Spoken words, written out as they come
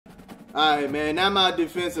All right, man. Now my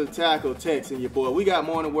defensive tackle texting your boy. We got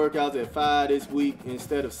morning workouts at 5 this week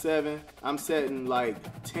instead of 7. I'm setting like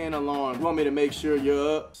 10 alarms. You want me to make sure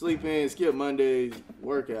you're up? Sleep in, skip Monday's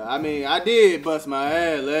workout. I mean, I did bust my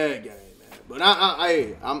ass last game, man. But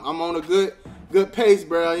I'm on a good pace,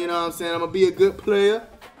 bro. You know what I'm saying? I'm gonna be a good player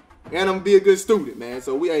and I'm gonna be a good student, man.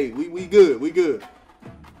 So we good. We good.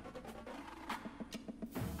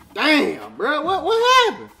 Damn, bro. What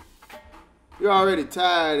happened? You're already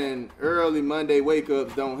tired and early Monday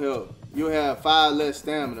wake-ups don't help. You'll have 5 less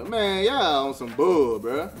stamina. Man, y'all on some bull,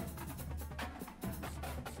 bro.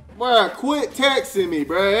 Bro, quit texting me,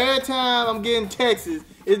 bro. Every time I'm getting texts,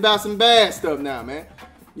 it's about some bad stuff now, man.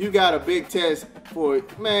 You got a big test for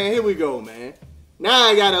it. Man, here we go, man. Now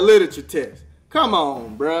I got a literature test. Come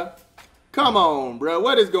on, bro. Come on, bro.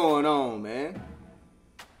 What is going on, man?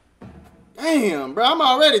 Damn, bro. I'm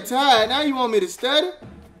already tired. Now you want me to study?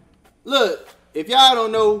 Look, if y'all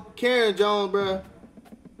don't know Karen Jones, bro,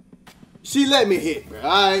 she let me hit, bro.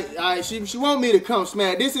 All right. She want me to come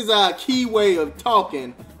smash. This is our key way of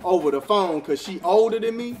talking over the phone because she older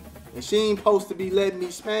than me and she ain't supposed to be letting me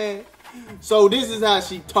smash. So this is how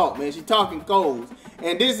she talk, man. She talking codes.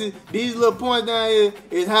 And these little points down here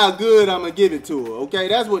is how good I'm going to give it to her, okay?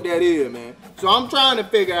 That's what that is, man. So I'm trying to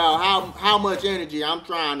figure out how much energy I'm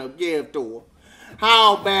trying to give to her.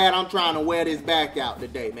 How bad I'm trying to wear this back out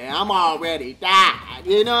today, man. I'm already died.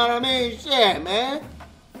 You know what I mean? Shit, man.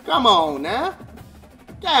 Come on now.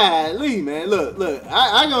 Golly, man. Look.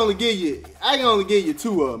 I can only give you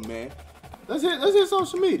 2 of them, man. Let's hit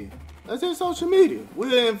social media.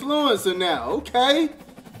 We're an influencer now. Okay.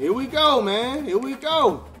 Here we go, man. Here we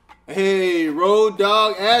go. Hey, Road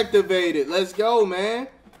Dog activated. Let's go, man.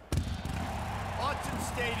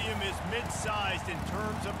 Autzen Stadium is mid-sized in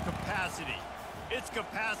terms of capacity. Its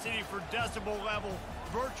capacity for decibel level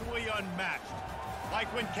virtually unmatched.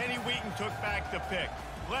 Like when Kenny Wheaton took back the pick.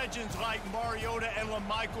 Legends like Mariota and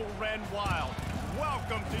LaMichael ran wild.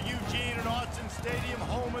 Welcome to Eugene and Autzen Stadium,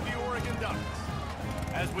 home of the Oregon Ducks.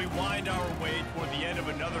 As we wind our way toward the end of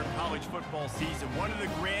another college football season, one of the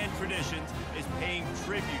grand traditions is paying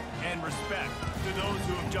tribute and respect to those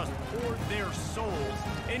who have just poured their souls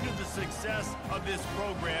into the success of this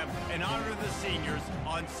program and honor the seniors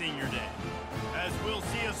on Senior Day. As we'll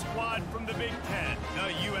see a squad from the Big Ten,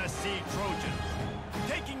 the USC Trojans,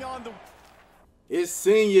 taking on the... It's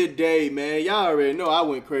Senior Day, man. Y'all already know I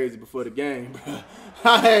went crazy before the game, bro.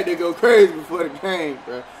 I had to go crazy before the game,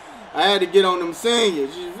 bro. I had to get on them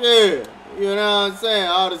seniors, you feel? You know what I'm saying?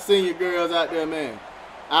 All the senior girls out there, man.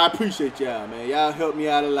 I appreciate y'all, man. Y'all helped me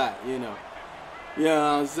out a lot, you know. You know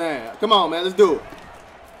what I'm saying? Come on, man. Let's do it.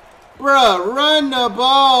 Bruh, run the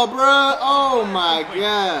ball, bruh. Oh, my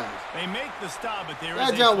gosh. They make the stop, but there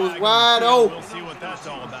that jump was wide open. We'll see what that's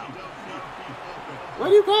all about. What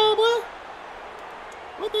do you call, boy?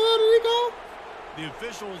 What the hell did he call? The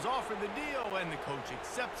officials offer the deal, and the coach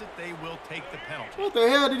accepts it. They will take the penalty. What the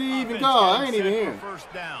hell did he even call? I ain't even hear him.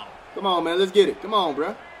 First down. Come on, man. Let's get it. Come on,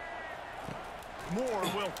 bro. Moore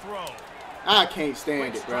will throw. I can't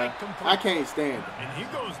stand it, bro. I can't stand it. And he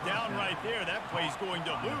goes down right there. That play's going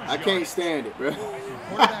to lose. I can't stand it, bro.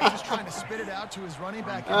 Quarterback just trying to spit it out to his running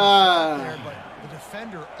back there, but the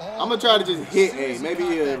defender I'm going to try to just hit A. Maybe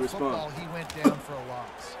he'll respond. He went down for a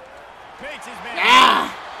loss. Makes his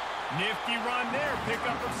man. Nifty run there.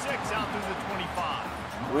 Pickup of 6 out through the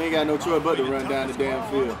 25. We ain't got no choice but to run down the damn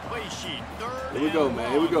field. Here we go,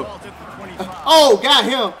 man. Here we go. Oh, got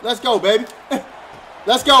him. Let's go, baby.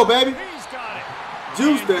 Let's go, baby.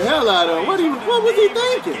 Juice the hell out of him. What was he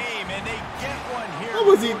thinking? What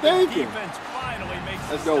was he thinking?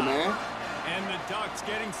 Let's go, man. And the Ducks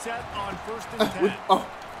getting set on 1st and 10.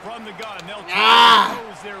 From the gun, they'll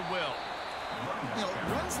impose their will. You know,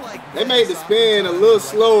 runs like they made the spin a little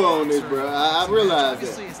slower on this, bro. I realize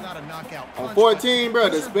that. It's not a knockout punch, on 14, bro,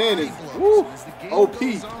 the spin is woo, OP.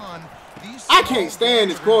 I can't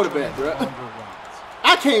stand this quarterback, bro.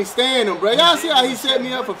 I can't stand him, bro. Y'all see how he set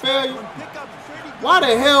me up for failure? Why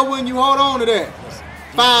the hell wouldn't you hold on to that?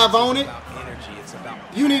 5 on it.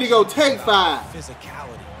 You need to go take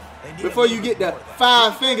 5 before you get the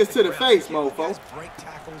 5 fingers to the face, mofo.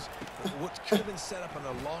 What could have been set up in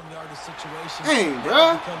a long yardage situation. Dang,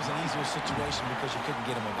 bro. Becomes an easier situation because you couldn't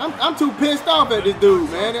get him over. I'm too pissed off at this dude,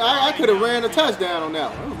 man. I could have ran a touchdown on that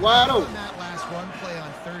one. It was wide open. That last run play on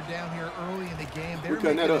 3rd down here early in the game, they're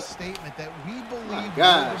making a statement that we believe we're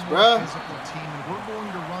the more physical team, and we're going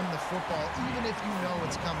to run the football even if you know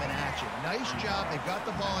it's coming at you. Nice job. They've got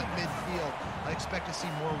the ball at midfield. I expect to see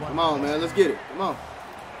more run. Come on, man. Let's get it. Come on.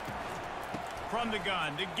 From the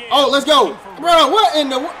gun, the game. Oh, let's go. Bro, what in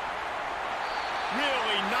the...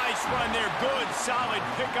 Really nice run there. Good, solid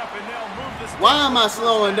pickup, and they'll move this. Why am I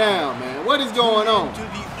slowing down, man? What is going on? To the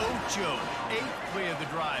Ocho, 8th play of the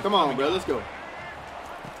drive. Come on, bro. Let's go.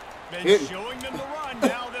 Been showing them the run.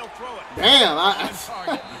 Now they'll throw it. Damn,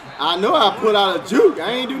 I know I put out a juke.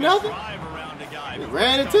 I ain't do nothing. Just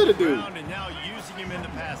ran into the dude. And now using him in the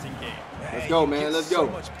passing game. Let's go, man. Let's go.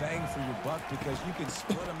 So much bang for your buck because you can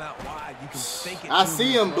split them out wide. You can think it. I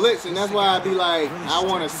see him blitzing. That's why I be like, I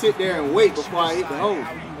want to sit there and wait before I hit the hole.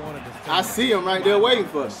 I see him right there waiting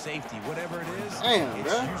for me. Safety, whatever it is. Damn,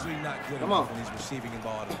 bro. Usually not good Come on. when he's receiving the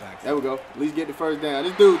ball in the back. There we go. At least get the first down.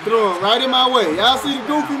 This dude threw him right in my way. Y'all see the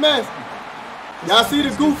goofy mess? Y'all see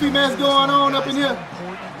the goofy mess going on up in here?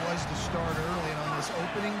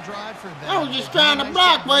 I was just trying to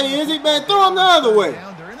block. Where is he, man? Throw him the other way.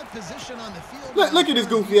 Look at this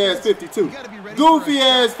goofy ass 52. Goofy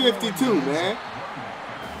ass 52, man.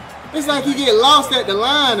 It's like he get lost at the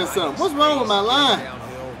line or something. What's wrong with my line?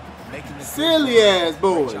 Silly ass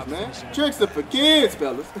boys, man. Tricks are for kids,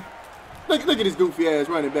 fellas. Look at this goofy ass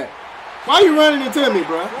running back. Why you running into me,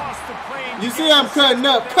 bro? You see I'm cutting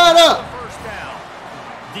up. Cut up.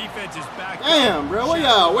 Damn, bro. Where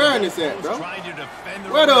y'all awareness at, bro?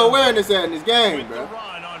 Where the awareness at in this game, bro?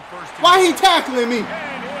 Why he tackling me?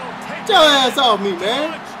 Get your ass off me,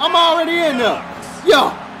 man. I'm already in there.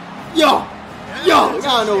 Yo.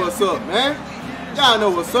 Y'all know what's up, man. Y'all know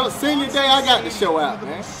what's up. Senior day, I got the show out,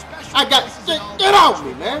 man. Get off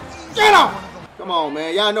me, man. Get off. Come on,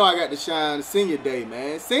 man. Y'all know I got to shine senior day,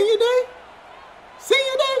 man. Senior day?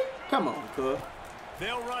 Senior day? Come on, cuz.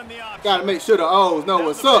 Gotta make sure the O's know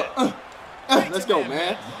what's up. Let's go,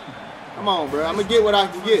 man. Come on, bro. I'm gonna get what I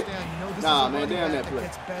can get. Nah, man, damn that play.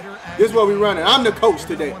 This is what we running. I'm the coach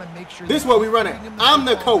today. This is what we running. I'm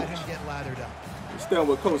the coach. Still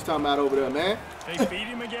what coach talking about over there, man. They feed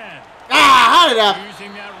him again. How did I?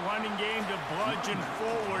 Using that running game to bludgeon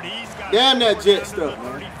forward. He's got damn that jet stuff,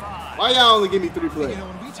 man. Why y'all only give me 3 plays? You know,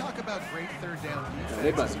 when we talk about great third down defense, they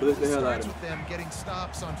about to blitz the hell out of me. with them getting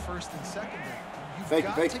stops on first and second down. Fake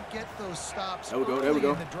it. To get those stops. There we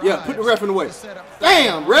go. The Yeah, put the ref in the way.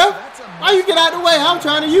 Damn, bro. Why you get out of the way? I'm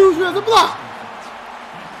trying to use you as a block.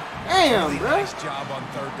 Damn, bro. Nice job on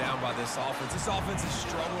third down by this offense. This offense has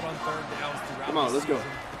struggled on third downs throughout. Come on, let's go.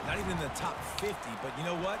 Not even in the top 50, but you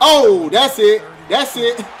know what? Oh, that's it. That's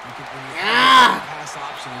it.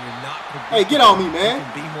 Hey, get on me, man.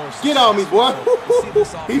 Get on me, boy.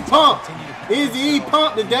 He pumped. He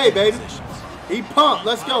pumped today, baby. He pumped.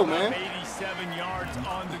 Let's go, man. 87 yards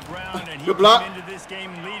on the ground, and good block. into this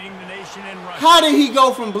game leading the nation in rushing. How did he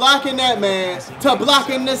go from blocking that man to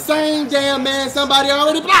blocking the same damn man somebody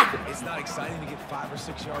already blocked? It's not exciting to get 5 or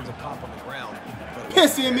 6 yards of pop on the ground.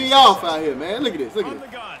 Pissing me off out here, man. Look at this. Look at this.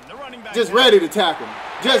 Just ready to tackle.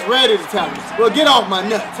 Just ready to tackle. Well, get off my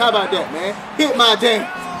nuts. How about that, man? Hit my dance.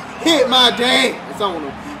 Hit my dance. It's on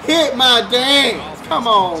him. Hit my dance. Come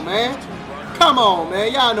on, man. Come on,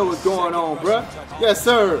 man. Y'all know what's going on, bruh. Yes,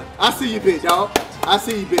 sir. I see you, big dog. I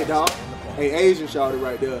see you, big dog. Hey, Asian shawty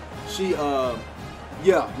right there. She,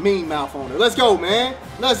 yeah, mean mouth on her. Let's go, man.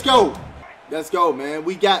 Let's go. Let's go, man.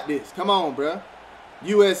 We got this. Come on, bruh.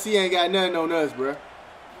 USC ain't got nothing on us, bruh.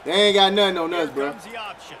 They ain't got nothing on us, bruh.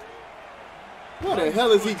 Where the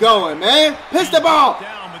hell is he going, man? Pitch the ball.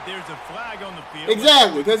 Down, but there's a flag on the field.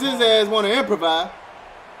 Exactly, because his ass want to improvise.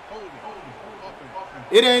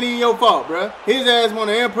 It ain't even your fault, bruh. His ass want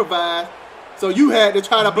to improvise, so you had to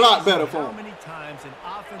try to block better for him.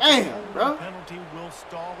 Damn, bro. Penalty will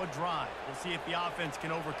stall a drive. We'll see if the offense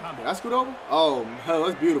can overcome it. Did I scoot over? Oh, hell,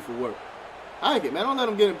 that's beautiful work. I like it, man. Don't let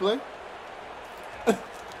him get in play.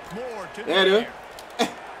 More to there it is.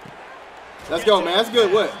 Let's go, man. That's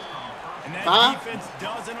good. What? And that 5? defense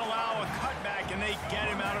doesn't allow a cutback, and they get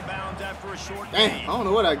him out of bounds after a short Damn, gain. I don't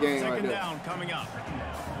know what I gained right Second there. down coming up.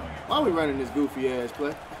 Why are we running this goofy ass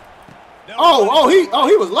play? Oh, he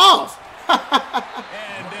was lost. Cuz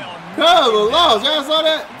was lost. Y'all saw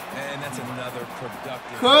that? And that's another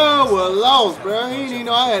productive. Cuz was lost, bro. He didn't even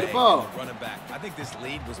know I had the ball. Running back. I think this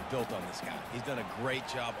lead was built on this guy. He's done a great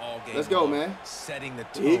job all game. Let's go, man. Setting the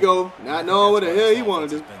tone. Here you go. Not knowing what the hell he want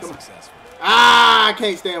to do. Come on. I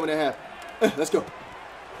can't stand when that happens. Let's go. And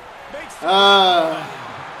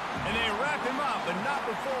they wrap him up, but not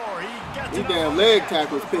before he gets these damn leg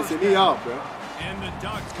tackles pissing me off, bro. And the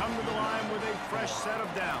Ducks come to the line with a fresh set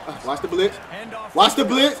of downs. Watch the blitz. Watch the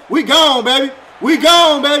blitz. We gone, baby. We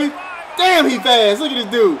gone, baby. Damn, he fast. Look at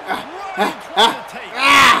this dude.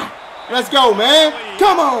 Let's go, man.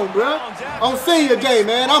 Come on, bro. On senior day,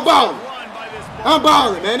 man. I'm balling. I'm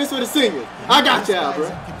balling, man. This for the seniors. I got y'all,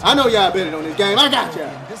 bro. I know y'all betting on this game. I got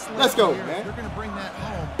y'all. Let's go, man.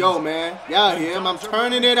 go, man. Y'all hear him? I'm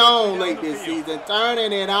turning it on late this season.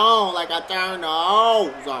 Turning it on like I turned the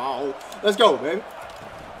hose on. Let's go, baby.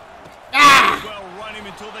 Ah!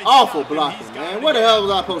 Awful blocking, man. Where the hell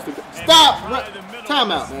was I supposed to go? Stop.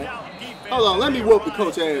 Timeout, man. Hold on. Let me whoop the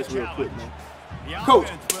coach ass real quick, man. Coach.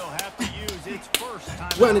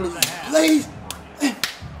 Running these plays.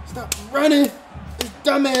 Stop running this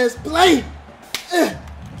dumbass play. I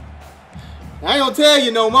ain't gonna tell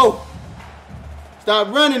you no more. Stop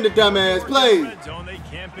running the dumbass plays. They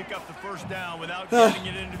can't pick up the first down without getting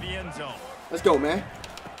it into the end zone. Let's go, man.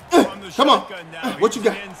 Come on. What you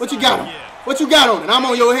got? What you got on? What you got on it? I'm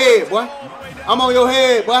on your head, boy. I'm on your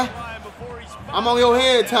head, boy. I'm on your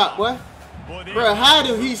head top, boy. Bro, how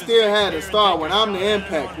do he still have to start when I'm the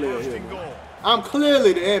impact player here, man? I'm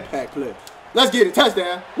clearly the impact player. Let's get it.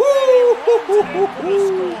 Touchdown. Woo!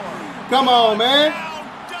 Come on, man.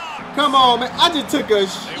 Come on, man. I just took a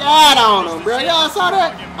shot on him, bro. Y'all saw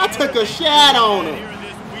that? I took a shot on him.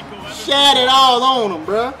 Shot it all on him,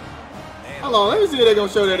 bro. Hold on. Let me see if they're going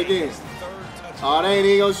to show that again. Oh, they ain't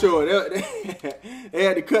even going to show it. They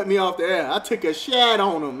had to cut me off the air. I took a shot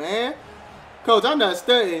on him, man. Coach, I'm not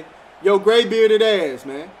studying your gray bearded ass,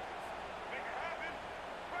 man.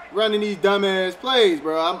 Running these dumbass plays,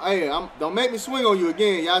 bro. Don't make me swing on you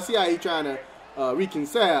again. Y'all see how he trying to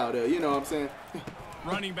reconcile there. You know what I'm saying?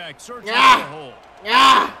 Running back searching for the hole.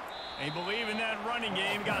 Yeah. They believe in that running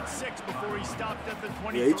game. Got 6 before he stopped at the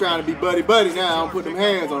 20. Yeah, he trying to be buddy now. I'm putting them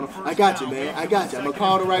hands on him. I got you, man. I got you. I'm gonna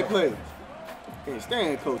call the right play. Can't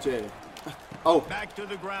stand Coach Eddie. Oh, back to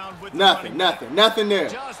the ground with nothing there.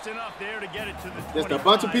 Just enough there to get it to the 25. Just a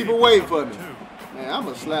bunch of people waiting for me. Man, I'm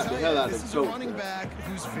gonna slap the hell out of the coach. This is a running back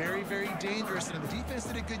who's very, very dangerous, and the defense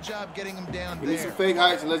did a good job getting him down there. Give me some fake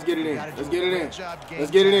heights and let's get it in. Let's get it in.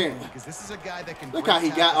 Let's get it in. Because this is a guy that can. Look how he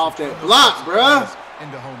got off that block, bruh.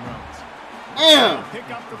 Into home runs.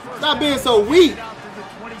 Damn. Stop being so weak.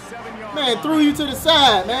 Man, threw you to the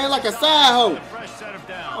side, man, like a side hoe.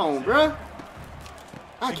 Come on, bruh.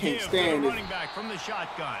 I can't stand this. Back from the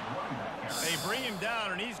shotgun. They bring him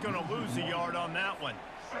down, and he's going to lose a yard on that one.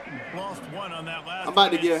 Lost one on that last. I'm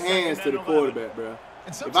about to give hands to the quarterback, bro.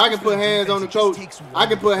 If I can put hands on the coach, I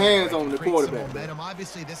can put hands on the quarterback.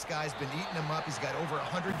 Obviously, this guy's been eating them up. He's got over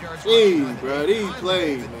 100 yards. Jeez, bro, these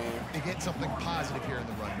plays, man. To get something positive here in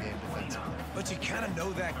the run game defensively. But you kind of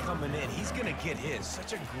know that coming in. He's going to get his.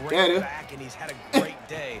 Such a great back, and he's had a great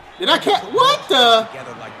day. Did I catch? What the?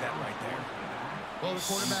 Together like that right there. Well, the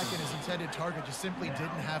quarterback and his intended target just simply didn't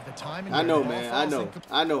have the time. I know, man.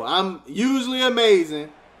 I know. I'm usually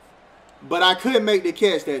amazing, but I couldn't make the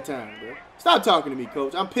catch that time, bro. Stop talking to me,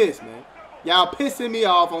 coach. I'm pissed, man. Y'all pissing me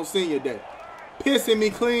off on senior day. Pissing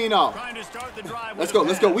me clean off. Let's go.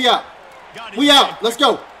 Let's go. We out. We out. Let's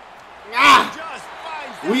go.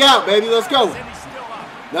 Ah! We out, baby. Let's go.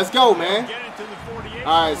 Let's go, man.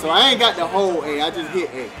 All right, so I ain't got the whole A. I just hit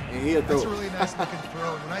A, and he'll throw it. That's a really nice looking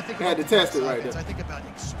throw. When I think I had to test it right there. I think about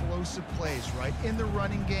explosive plays, right? In the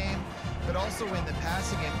running game, but also in the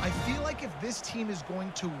passing game. I feel like if this team is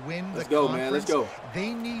going to win the conference, man. Let's go.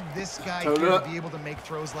 They need this guy here to be able to make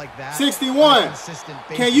throws like that. 61.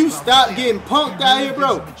 Can you stop getting punked out here,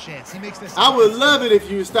 bro? I would love it if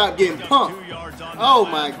you stop getting punked. Oh,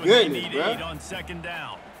 my goodness, bro.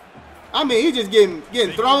 I mean, he's just getting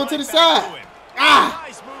thrown to the side. Ah!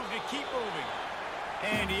 Nice move to keep moving.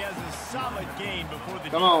 And he has a solid gain before the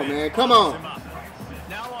Come on, man. Come on.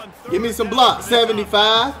 Give me some blocks.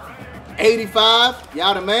 75, 85.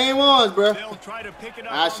 Y'all the main ones, bro.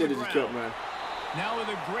 I should have just kept running. Now with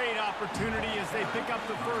a great opportunity as they pick up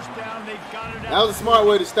the first down, they got it out. That was a smart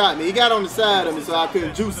way to stop me. He got on the side of me so I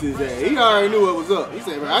couldn't juice his ass. He already knew what was up. He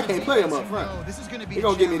said, bro, I can't play him up front. He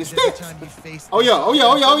gonna give me the sticks. Oh yeah, oh yeah,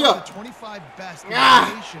 oh yeah, oh yeah.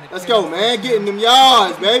 Ah, let's go, man. Getting them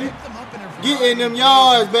yards, baby. Getting them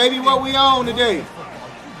yards, baby. What we on today?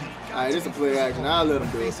 All right, this is a play action. I'll let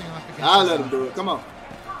him do it. I'll let him do it. Come on.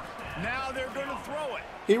 Now they're gonna throw it.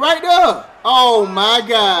 He right there. Oh my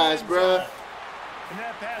gosh, bro. And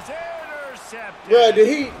that pass intercepted. Bruh, did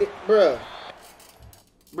he,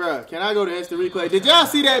 bruh, can I go to instant replay? Did y'all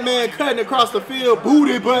see that man cutting across the field,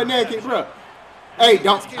 booty butt naked, bruh? Hey,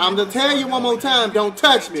 I'm gonna tell you one more time, don't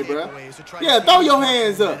touch me, bruh. Yeah, throw your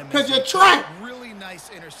hands up, because you're trapped. Really nice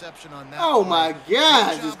interception on that. Oh my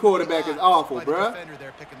gosh, this quarterback is awful, bruh.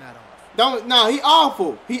 He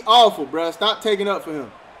awful. He awful, bruh. Stop taking up for him.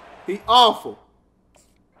 He awful.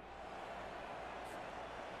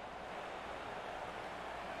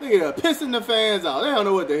 Look at that, pissing the fans off. They don't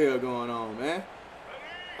know what the hell going on, man.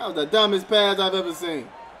 That was the dumbest pass I've ever seen.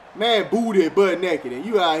 Man, booty butt naked, and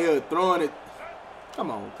you out here throwing it.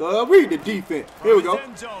 Come on, cuz. Read the defense. Here we go.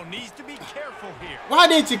 End zone needs to be careful here. Why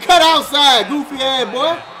didn't you cut outside, goofy ass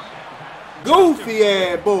boy? Goofy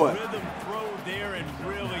ass boy. Rhythm throw there and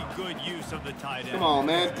really good use of the tight end. Come on,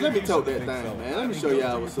 man. Let me tote that thing, man. Let me show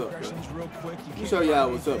y'all what's up, bro. Let me show y'all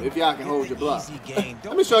what's up. If y'all can hold your block.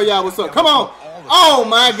 Let me show y'all what's up. Come on. Oh,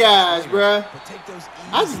 my gosh, bro.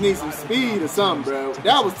 I just need some speed or something, bro.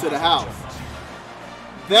 That was to the house.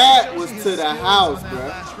 That was to the house, bro.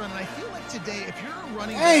 I feel like today, if you're a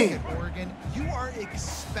running back at Oregon, you are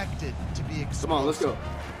expected to be explosive. Come on, let's go.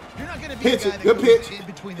 You're not going to be Pitch a guy it. that Good goes pitch. in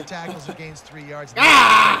between the tackles and gains 3 yards.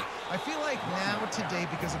 Ah! I feel like now today,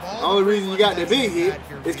 because of all The only reason you got to be here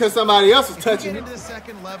is because somebody else is touching you. you. Into the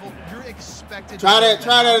second level, you're expected. Try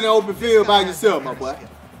that in the open field by yourself, my boy.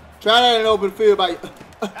 Try that in the open field by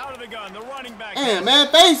Out of the gun, the running back. Man,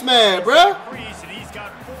 face man, bro. He's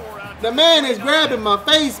got 4 out. The man is grabbing my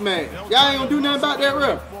face, man. Y'all ain't gonna do nothing about that,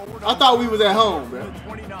 bro. I thought we was at home, bro.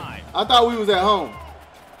 I thought we was at home.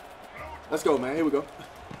 Let's go, man. Here we go.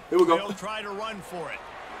 Here we go. He'll try to run for it.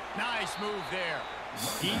 Nice move there.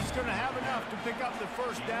 He's gonna have enough to pick up the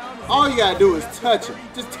first down. All you gotta do is touch him.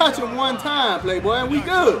 Just touch him one time, playboy, and we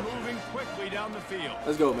good. Moving quickly down the field.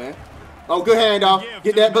 Let's go, man. Oh, good handoff.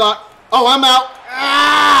 Get that block. Oh, I'm out.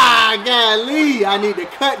 Ah, golly. I need to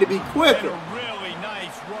cut to be quicker. Really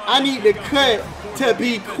nice run. I need to cut to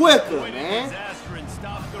be quicker, man. Disaster and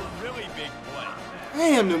stop the really big play.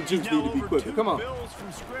 Damn, them juice need to be Now quicker. over Come on. 2 bills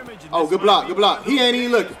from scrimmage, and Oh, this good might block, be good block. one of He those ain't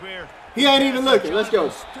even plays looking. where He ain't even looking. Let's go.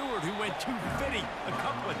 Stewart, who went 250 a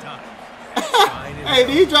couple of times. Hey,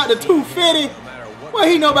 did he drop the 250? What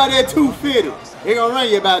he know about that 250? He gonna run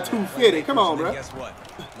you about 250. Come on, bro. Guess what?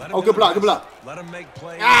 Oh, good block, good block. Let him make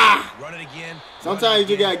plays. Ah! Run it again. Sometimes you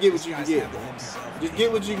just gotta get what you can get. Just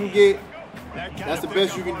get what you can get. That's the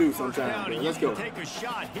best you can do sometimes, bro. Let's go.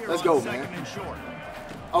 Let's go, man.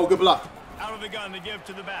 Oh, good block. Out of the gun to give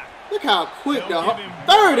to the back. Look how quick the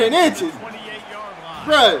 3rd and inches. 28-yard line.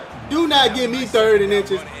 Bruh, do not give me 3rd and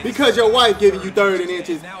inches because your wife giving you 3rd and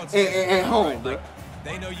inches at home, bro.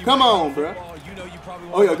 Come on, bro.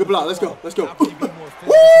 Oh, yeah, good block. Let's go. Let's go. He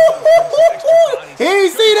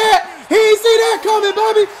ain't see that. He ain't see that coming,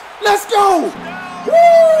 baby. Let's go.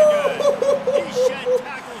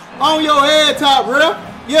 On your head top, ref.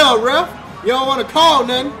 Yeah, ref. You don't want to call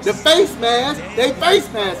nothing. The face mask. They face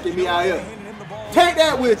masking me out here. Take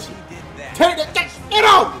that with you. Take that. Get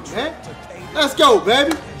off, man. Let's go,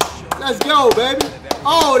 baby. Let's go, baby.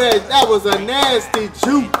 Oh, that was a nasty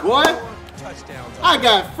juke, boy. I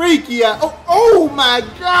got freaky out. Oh my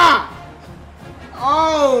God.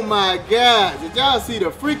 Oh my God. Did y'all see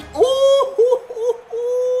the freak?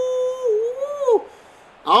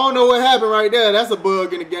 I don't know what happened right there. That's a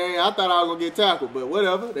bug in the game. I thought I was going to get tackled, but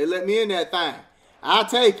whatever. They let me in that thing. I'll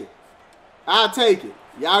take it. I'll take it.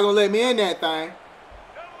 Y'all going to let me in that thing.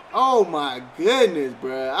 Oh my goodness,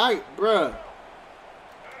 bruh.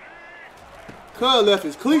 Cuz left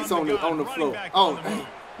his cleats on the floor. Oh, dang.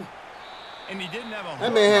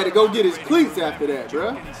 That man had to go get his cleats after that,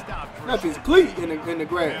 bruh. Left his cleat in the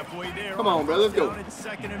grass. Come on, bro. Let's go.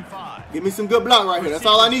 Give me some good block right here. That's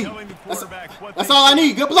all I need. That's all I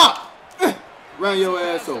need. Good block. Run your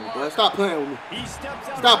ass over, boy. Stop playing with me.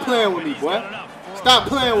 Stop playing with me, boy. Stop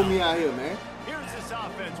playing with me out here, man.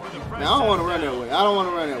 Now, I don't want to run that way. I don't want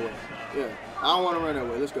to run that way. Yeah, I don't want to run that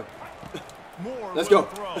way. Let's go. Let's go.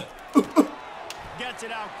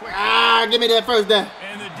 Ah, give me that first down.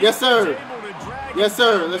 Yes, sir. Yes,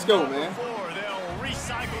 sir. Let's go, man.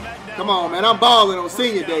 Come on, man. I'm balling on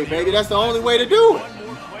senior day, baby. That's the only way to do it.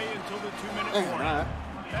 Damn, all right.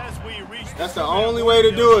 That's the only way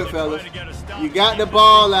to do it, fellas. You got the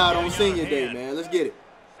ball out on senior day, man. Let's get it.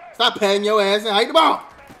 Stop patting your ass and hike the ball.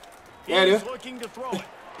 There it is.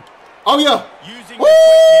 Oh, yeah.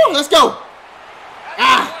 Woo! Let's go.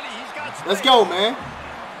 Ah. Let's go, man.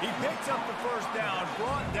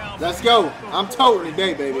 Let's go. I'm toting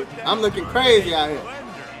today, baby. I'm looking crazy out here.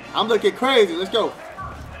 I'm looking crazy. Let's go.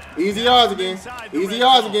 Easy yards again. Easy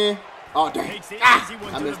yards again. Oh, dang. Ah.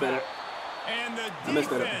 I messed that up. I messed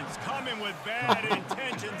that up.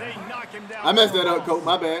 I messed that up, coach.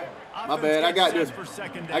 My bad. My bad. I got this one.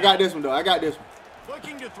 I got this one, though. I got this one.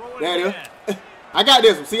 There it is. I got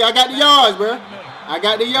this one. See, I got the yards, bro. I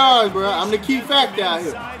got the yards, bro. I'm the key factor out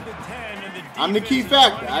here. I'm the key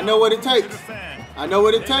factor. I know what it takes. I know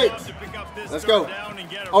what it takes. Let's go.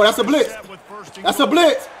 Oh, that's a blitz. That's a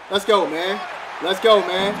blitz. Let's go, man. Let's go,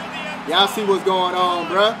 man. Y'all see what's going on,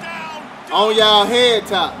 bro. On y'all head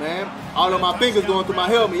top, man. All of my fingers going through my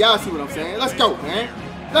helmet. Y'all see what I'm saying? Let's go, man.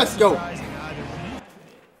 Let's go.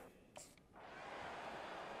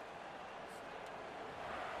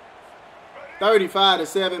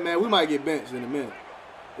 $35-7, man. We might get benched in a minute.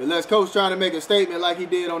 Unless coach trying to make a statement like he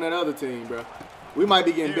did on that other team, bro. We might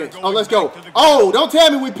be getting benched. Oh, let's go. Oh, don't tell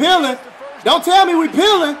me we peeling. Don't tell me we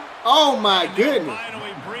peeling. Oh, my goodness.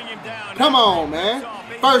 Come on, man.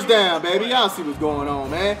 First down, baby. Y'all see what's going on,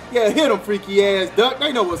 man. Yeah, hit them, freaky ass duck.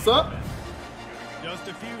 They know what's up. Just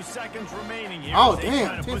a few seconds remaining here. Oh,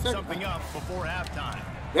 damn. 10 seconds. Something up before halftime.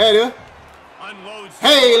 There it is.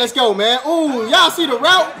 Hey, let's go, man. Ooh, y'all see the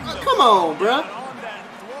route? Come on, bro.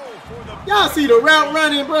 Y'all see the route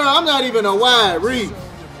running, bro? I'm not even a wide read.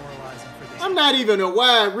 I'm not even a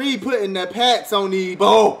wide read putting the pats on these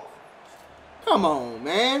balls. Come on,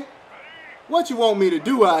 man. What you want me to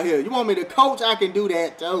do out here? You want me to coach? I can do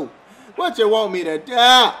that, too. What you want me to do?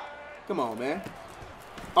 Come on, man.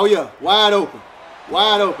 Oh, yeah. Wide open.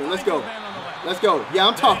 Wide open. Let's go. Let's go. Yeah,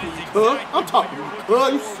 I'm talking to you, cuz. I'm talking to you,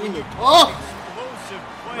 cuz. You see me. Oh.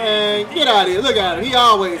 Man, get out of here. Look at him. He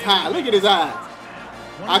always high. Look at his eyes.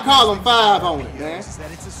 I call him 5 on it, man.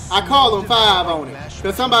 I call him 5 on it.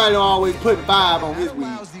 Because somebody always putting 5 on his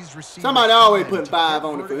weed. Somebody always putting 5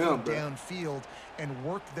 on it for him, bro.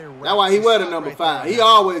 That's why he wear the number 5. He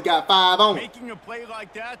always got 5 on it.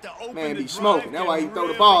 Man, be smoking. That's why he throw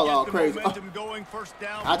the ball all crazy. Oh.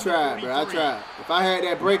 I tried, bro. I tried. If I had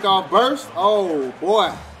that break off burst, oh,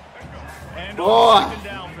 boy. Boy.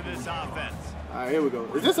 All right, here we go.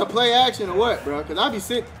 Is this a play action or what, bro? Because I be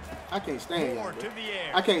sick. I can't stand y'all, bro.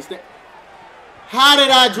 I can't stand. How did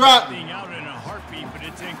I drop? Out in a heartbeat, but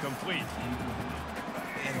it's incomplete.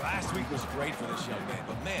 And last week was great for this young man,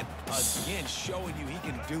 but man, again, showing you he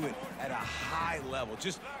can do it at a high level,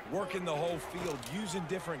 just working the whole field, using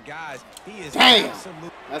different guys. He is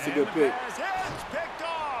absolutely. That's a good pick.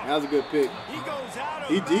 That was a good pick.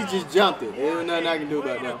 He just jumped it. There ain't nothing I can do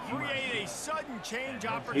about that.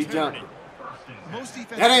 He jumped it.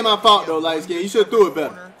 That ain't my fault though, light skin. You should have threw it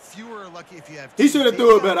better. He should have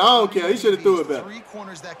threw it better. I don't care. He should have threw it better.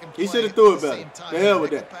 He should have threw it better. The hell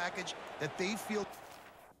with that.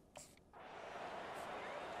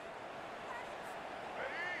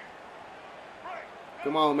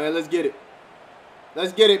 Come on, man. Let's get it.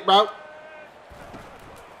 Let's get it, bro.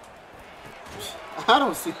 I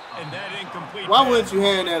don't see. Why wouldn't you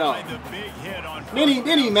hand that off? Then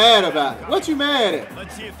he mad about it. What you mad at?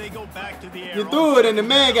 Let's see if they go back to the air. You threw it and the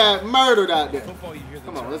man got murdered out there.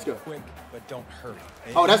 Come on, let's go.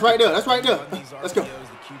 Oh, that's right there. That's right there. Let's go.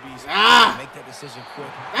 Ah!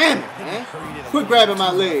 Damn it, man. Quit grabbing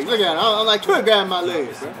my legs. Look at it. I'm like, quit grabbing my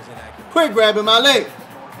legs, bro. Quit grabbing my legs.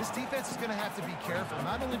 This defense is going to have to be careful.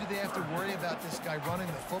 Not only do they have to worry about this guy running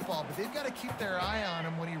the football, but they've got to keep their eye on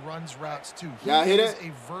him when he runs routes too. Y'all hear that? He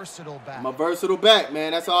is a versatile back. I'm a versatile back,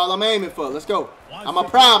 man. That's all I'm aiming for. Let's go. I'm a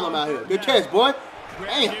problem out here. Good catch, boy.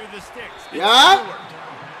 Damn. Yeah?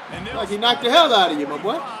 Like he knocked the hell out of you, my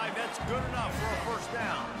boy.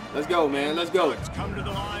 Let's go, man. Let's go.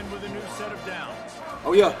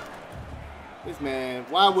 Oh, yeah. This man,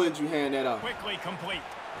 why wouldn't you hand that off? Quickly complete.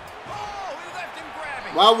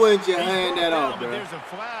 Why wouldn't you hand that off, bro?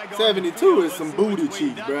 72 is some booty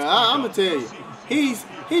cheeks, bro. I'm going to tell you.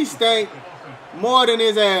 He stank more than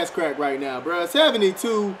his ass crack right now, bro.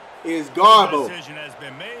 72 is garbo.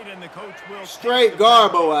 Straight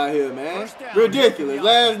garbo out here, man. Ridiculous.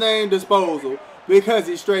 Last name disposal because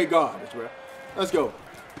he's straight garbage, bro. Let's go.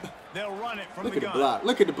 Look at the block.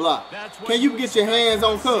 Look at the block. Can you get your hands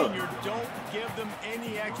on Cub?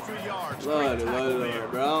 Lord,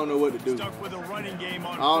 bro. I don't know what to do. I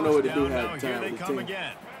don't know what to do half the time with the team.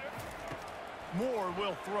 Moore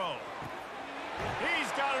will throw. He's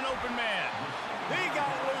got an open man. He got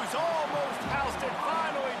loose, almost housed it,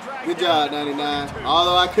 finally dragged. Good job, 99.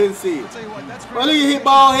 Although I couldn't see it. Well, look at hit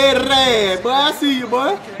ball head rag, boy. I see you,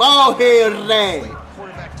 boy. Ball head rag.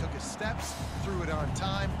 Quarterback took his steps, threw it on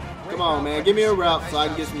time. Come on, man. Give me a route so I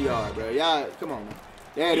can get some yards, bro. Y'all, come on, man.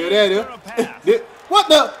 There it is. What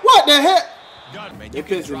the heck? They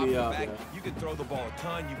pissing me off, man. You can throw the ball a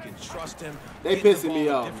ton. You can trust him. They pissing me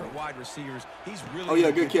off. Different wide receivers. He's really. Oh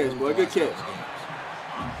yeah, good catch, boy. Good catch.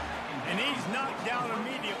 And he's knocked down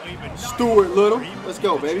immediately, but Stewart Little. Let's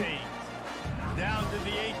go, baby. Down to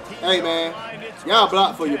the 18. Hey, man. Y'all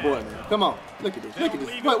block for your boy, man. Come on. Look at this. Look at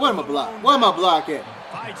this. Where my block? Where my block at?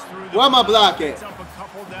 Where my block at?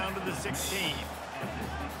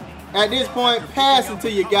 At this point, pass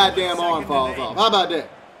until your goddamn arm falls off. How about that?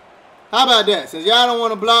 How about that? Since y'all don't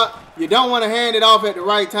want to block, you don't want to hand it off at the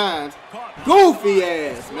right times. Goofy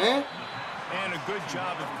ass, man. And a good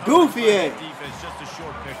job of goofy ass. Defense, just a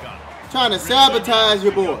short pickup. Trying to sabotage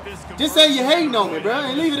your boy. Just say you hating on me, bro,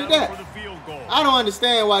 and leave it at that. I don't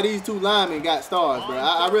understand why these two linemen got stars, bro.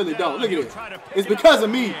 I really don't. Look at this. It's because of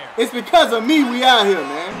me. It's because of me we out here,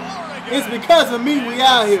 man. It's because of me we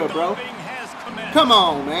out here, bro. Come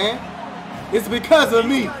on, man. It's because of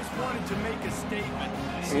me.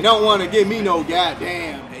 They don't want to give me no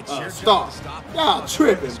goddamn start. Y'all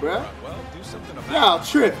tripping, bruh. Y'all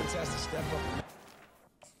tripping.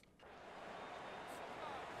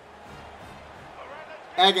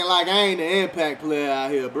 Acting like I ain't the impact player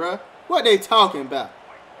out here, bruh. What they talking about?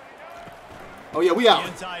 Oh yeah, we out.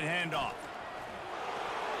 Inside handoff.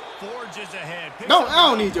 Forges ahead. I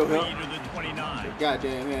don't need your help.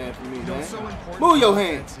 Goddamn hand for me, man. Move your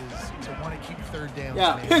hands.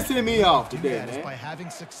 Yeah, pissing me off today, man.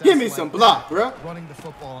 Give me some block,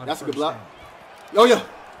 bruh. That's a good block. Oh yeah.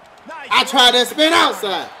 I tried that spin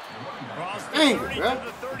outside. Dang it, bruh.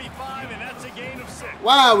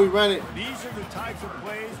 Why are we running? These are the types of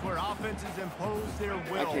plays where offenses impose their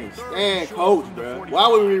will. I can't stand coach, bruh. Why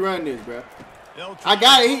would we run this, bruh? I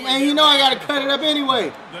got it, and you know I gotta cut it up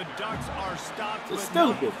anyway. The Ducks are stopped, it's but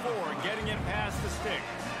not stupid. before getting it past the stick.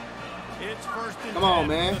 It's first and Come on,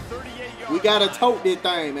 man. We gotta tote this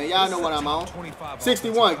thing, man. Y'all know what I'm on.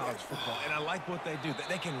 61. And I like what they do.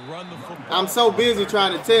 They can run the football. I'm so busy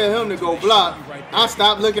trying to tell him to go block. I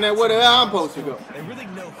stopped looking at where the hell I'm supposed to go. They really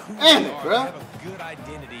know who Damn they it, are. bro. They have a good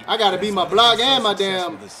identity. I gotta be my block and my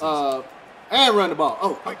damn and run the ball.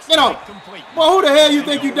 Oh, get on. Well, who the hell you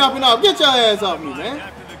think you dumping off? Get your ass off me,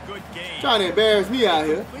 man. Trying to embarrass me out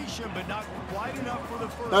here.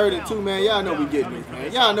 3rd and 2, man. Y'all know we getting this,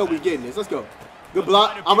 man. Y'all know we getting this. Let's go. Good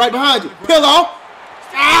block. I'm right behind you. Pillow.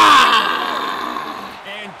 Ah!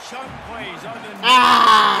 And chunk plays on the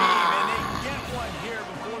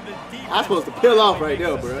I'm supposed to peel off right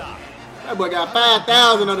there, bro. That boy got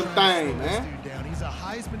 5,000 of them things, man. He's a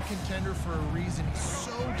Heisman contender for a reason. He's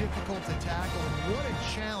so difficult to tackle. And what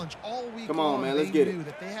a challenge all week. Come on, man. Let's get it.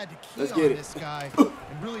 That they had to key Let's get on it. This guy and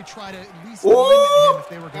really try to at least limit him if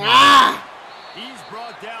they were going to. He's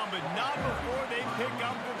brought down, but not before they pick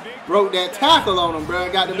up the big. Broke that tackle on him, bro.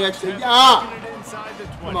 Got them extra.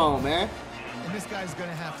 Come on, man. And this guy's going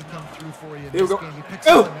to have to come through for you in Here we this go. game. He picks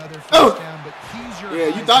up another first down, but he's your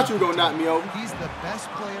yeah, you thought you were going to knock me over. He's the best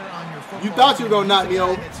player on your football. You thought you were going to knock me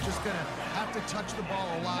over. It's just going to have to touch the ball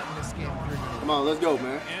a lot in this game. Come on, let's go,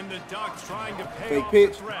 man. And the Ducks trying to pay Fake off pitch.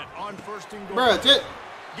 the threat on 1st and goal. Bro, just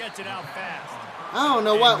Gets it out fast. I don't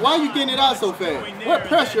know why you getting it out so fast. What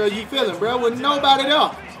pressure are you feeling, bro? With nobody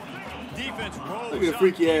there. Defense rolls. Look at the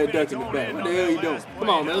freaky ass duck in the back. What the hell you doing? Come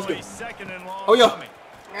on, man, let's go. Oh, Oh yeah.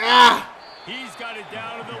 Ah! He's got it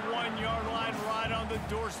down to the 1-yard line, right on the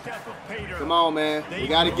doorstep of Pater. Come on, man. We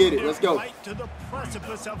got to get it. Let's go. Right to the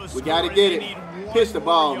precipice of a We got to score, get and it. they need one Pitch the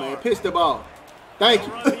ball, more man. yard. Pitch the ball. Thank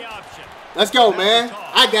you. Run the option. Let's go, man.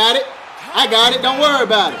 I got it. I got it. Don't worry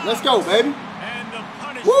about it. Let's go, baby. And the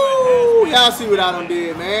punishment Woo! has Y'all see what I done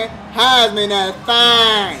did, man. Heisman that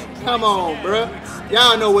thing. Come on, bruh.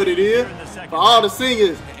 Y'all know what it is. For all the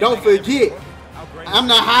singers, don't forget, I'm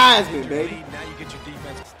the Heisman, baby. Now you get your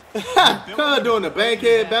defense. Cuz doing the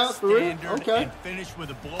bankhead bounce for real? Okay. and finish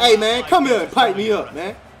with a blowout Hey, man, come like here and pipe me up,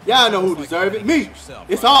 man. Y'all know who deserve it. Me.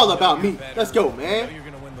 It's all about me. Let's go, man.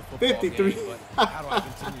 53.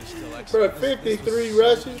 Bro, 53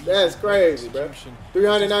 rushes? That's crazy, bro.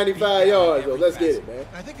 395 yards, though. Let's get it, man.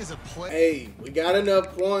 I think as a play. Hey, we got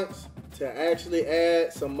enough points to actually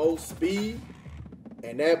add some more speed.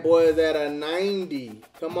 And that boy is at a 90.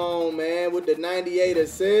 Come on, man, with the 98 of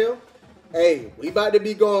sale. Hey, we about to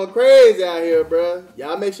be going crazy out here, bro.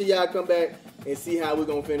 Y'all make sure y'all come back and see how we're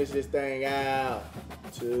going to finish this thing out.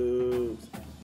 Choose.